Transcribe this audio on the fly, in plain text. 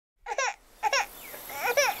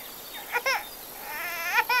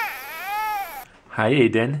Hi,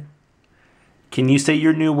 Aiden. Can you say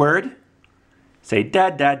your new word? Say da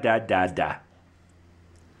da da da da.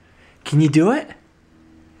 Can you do it?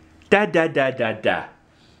 Da da da da da.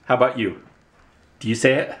 How about you? Do you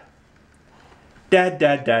say it? Da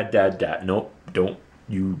da da da da. Nope, don't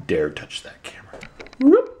you dare touch that camera.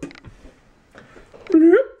 Whoop.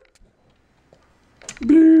 Bloop.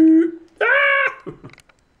 Bloop. Ah!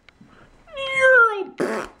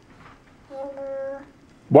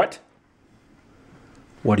 What?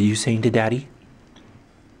 What are you saying to Daddy?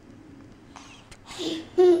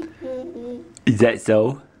 Is that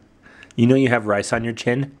so? You know you have rice on your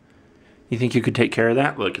chin? You think you could take care of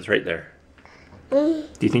that? Look, it's right there. Do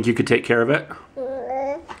you think you could take care of it?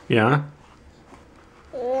 Yeah?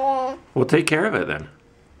 Well, take care of it then.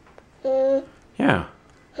 Yeah.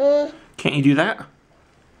 Can't you do that?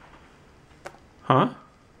 Huh?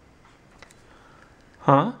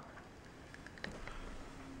 Huh?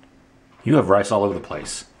 You have rice all over the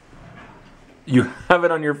place. You have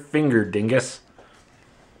it on your finger, dingus.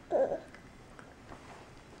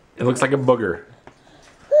 It looks like a booger.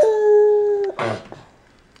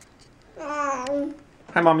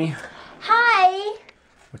 Hi, Mommy. Hi.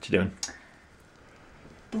 What you doing?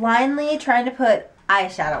 Blindly trying to put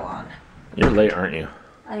eyeshadow on. You're late, aren't you?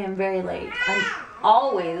 I am very late. I'm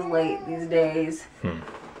always late these days.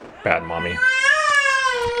 Bad Mommy.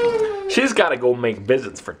 She's got to go make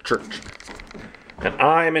visits for church. And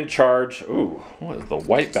I'm in charge. Ooh, what is the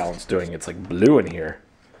white balance doing? It's like blue in here.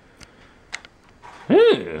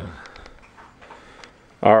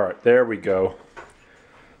 Alright, there we go.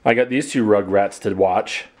 I got these two rugrats to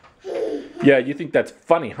watch. Yeah, you think that's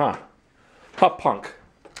funny, huh? Huh, punk?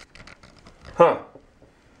 Huh?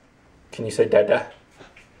 Can you say dada?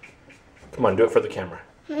 Come on, do it for the camera.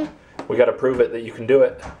 We gotta prove it that you can do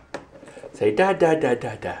it. Say da da da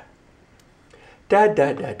da da. Da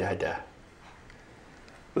da da da da.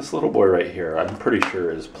 This little boy right here, I'm pretty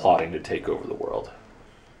sure is plotting to take over the world.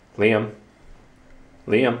 Liam.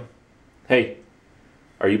 Liam. Hey.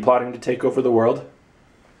 Are you plotting to take over the world?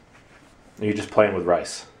 Or are you just playing with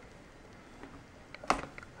rice?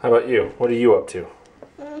 How about you? What are you up to?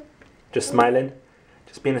 Just smiling?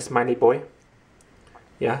 Just being a smiley boy?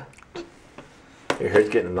 Yeah? Your hair's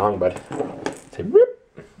getting long, bud. Say whoop.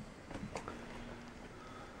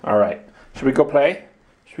 Alright. Should we go play?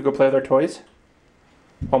 Should we go play with our toys?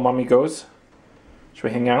 While Mommy goes? Should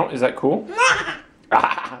we hang out? Is that cool?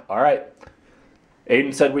 Alright.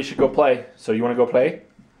 Aiden said we should go play. So you want to go play?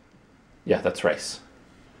 Yeah, that's rice.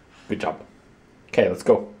 Good job. Okay, let's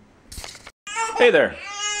go. Hey there.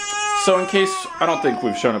 So in case, I don't think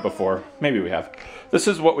we've shown it before. Maybe we have. This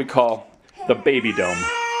is what we call the baby dome.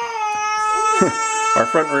 Our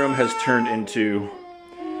front room has turned into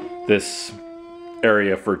this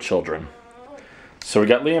area for children. So we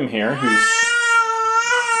got Liam here,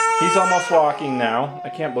 he's almost walking now. I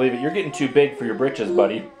can't believe it. You're getting too big for your britches,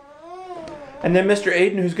 buddy. And then Mr.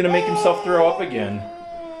 Aiden, who's going to make himself throw up again.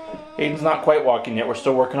 Aiden's not quite walking yet. We're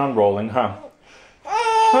still working on rolling, huh?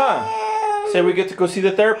 Huh? Say we get to go see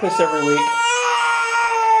the therapist every week.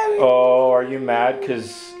 Oh, are you mad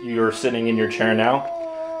because you're sitting in your chair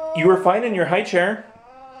now? You were fine in your high chair.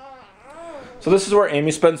 So this is where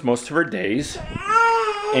Amy spends most of her days.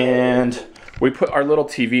 And we put our little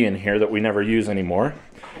TV in here that we never use anymore.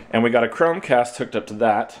 And we got a Chromecast hooked up to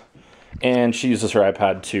that. And she uses her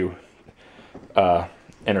iPad to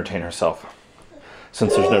entertain herself,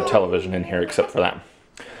 since there's no television in here except for that.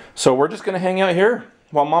 So we're just gonna hang out here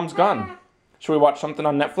while Mom's gone. Should we watch something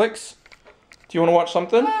on Netflix? Do you want to watch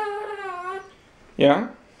something? Yeah?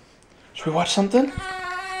 Should we watch something?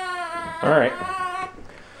 Alright.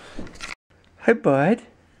 Hi, bud.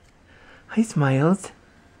 Hi, Smiles.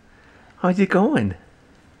 How's it going?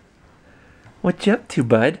 What you up to,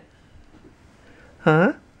 bud?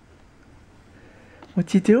 Huh?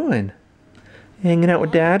 What you doing? You hanging out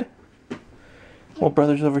with Dad? Well,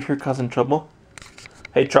 brother's over here causing trouble.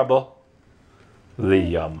 Hey, Trouble.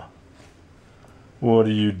 Liam. What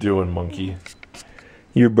are you doing, monkey?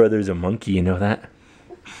 Your brother's a monkey, you know that?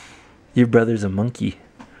 Your brother's a monkey.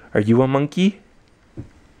 Are you a monkey?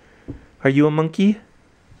 Are you a monkey?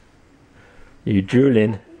 You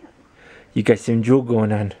drooling. You got some drool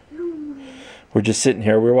going on. We're just sitting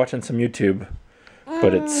here. We're watching some YouTube.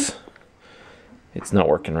 But it's not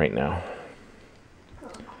working right now.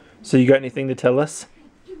 So you got anything to tell us?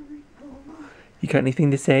 You got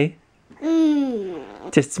anything to say?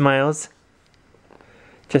 Just smiles?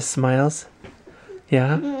 Just smiles?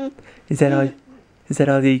 Yeah? Is that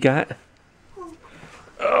all that you got?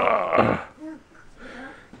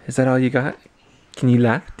 Is that all you got? Can you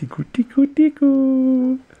laugh? Tickle, tickle,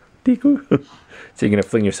 tickle. Tickle. So you're gonna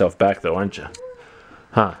fling yourself back though, aren't you?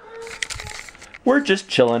 Huh. We're just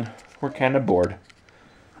chilling. We're kind of bored.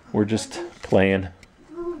 We're just playing.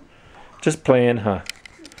 Just playing, huh?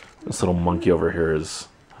 This little monkey over here is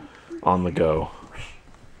on the go.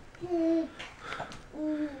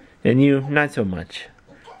 And you, not so much.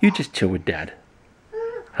 You just chill with Dad.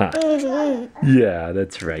 Huh? Yeah,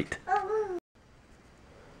 that's right.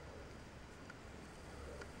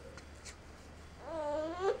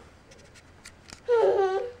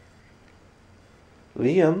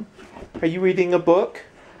 Liam, are you reading a book?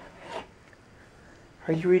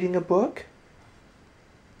 Are you reading a book?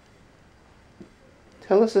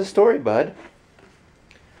 Tell us a story, bud.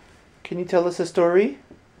 Can you tell us a story?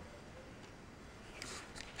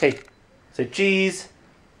 Hey, say cheese.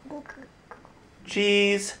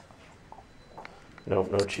 Cheese. No,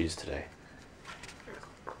 no cheese today.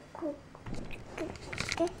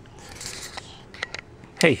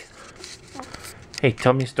 Hey. Hey,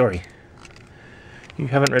 tell me a story. You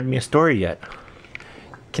haven't read me a story yet.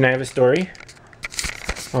 Can I have a story?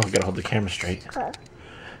 Oh, I gotta hold the camera straight. Do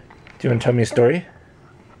you want to tell me a story?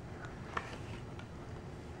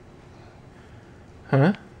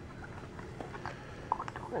 Huh?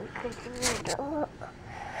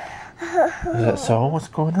 Is that so? What's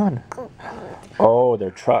going on? Oh, they're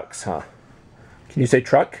trucks, huh? Can you say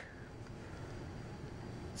truck?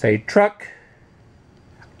 Say truck.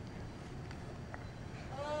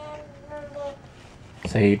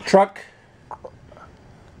 Say truck.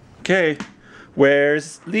 Okay.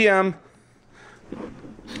 Where's Liam?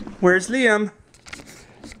 Where's Liam?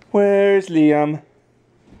 Where's Liam?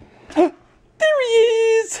 There he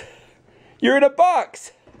is! You're in a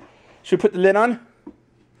box! Should we put the lid on?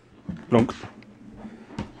 Blunk.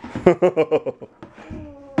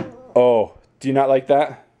 Oh, do you not like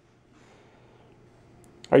that?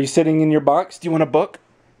 Are you sitting in your box? Do you want a book?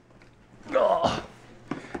 Oh.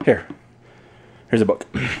 Here. Here's a book.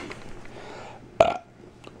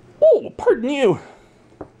 Oh, pardon you.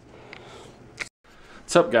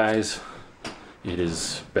 What's up, guys? It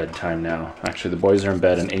is bedtime now. Actually, the boys are in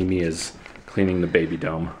bed and Amy is cleaning the baby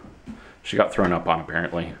dome. She got thrown up on,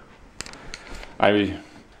 apparently. I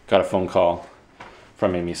got a phone call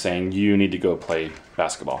from Amy saying, you need to go play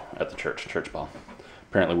basketball at the church ball.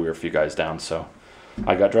 Apparently we were a few guys down, so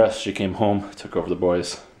I got dressed, she came home, took over the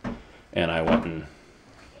boys, and I went and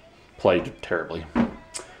played terribly.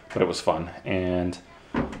 But it was fun, and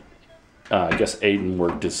I guess Aiden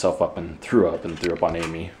worked himself up and threw up on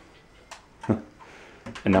Amy.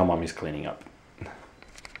 And now Mommy's cleaning up.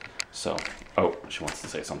 So, oh, she wants to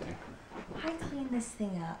say something. I clean this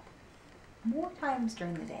thing up more times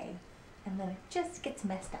during the day, and then it just gets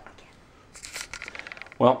messed up again.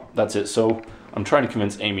 Well, that's it. So I'm trying to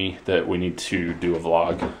convince Amy that we need to do a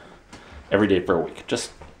vlog every day for a week.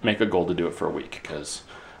 Just make a goal to do it for a week, because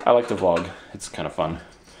I like to vlog. It's kind of fun.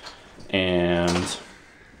 And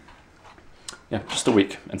yeah, just a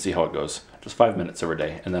week and see how it goes. Just 5 minutes every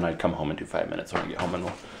day, and then I'd come home and do 5 minutes when I get home, and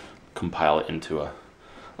we'll compile it into a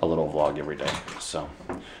little vlog every day. So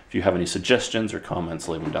if you have any suggestions or comments,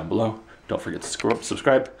 leave them down below. Don't forget to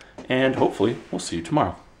subscribe, and hopefully we'll see you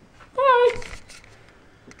tomorrow. Bye.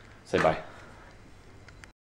 Say bye.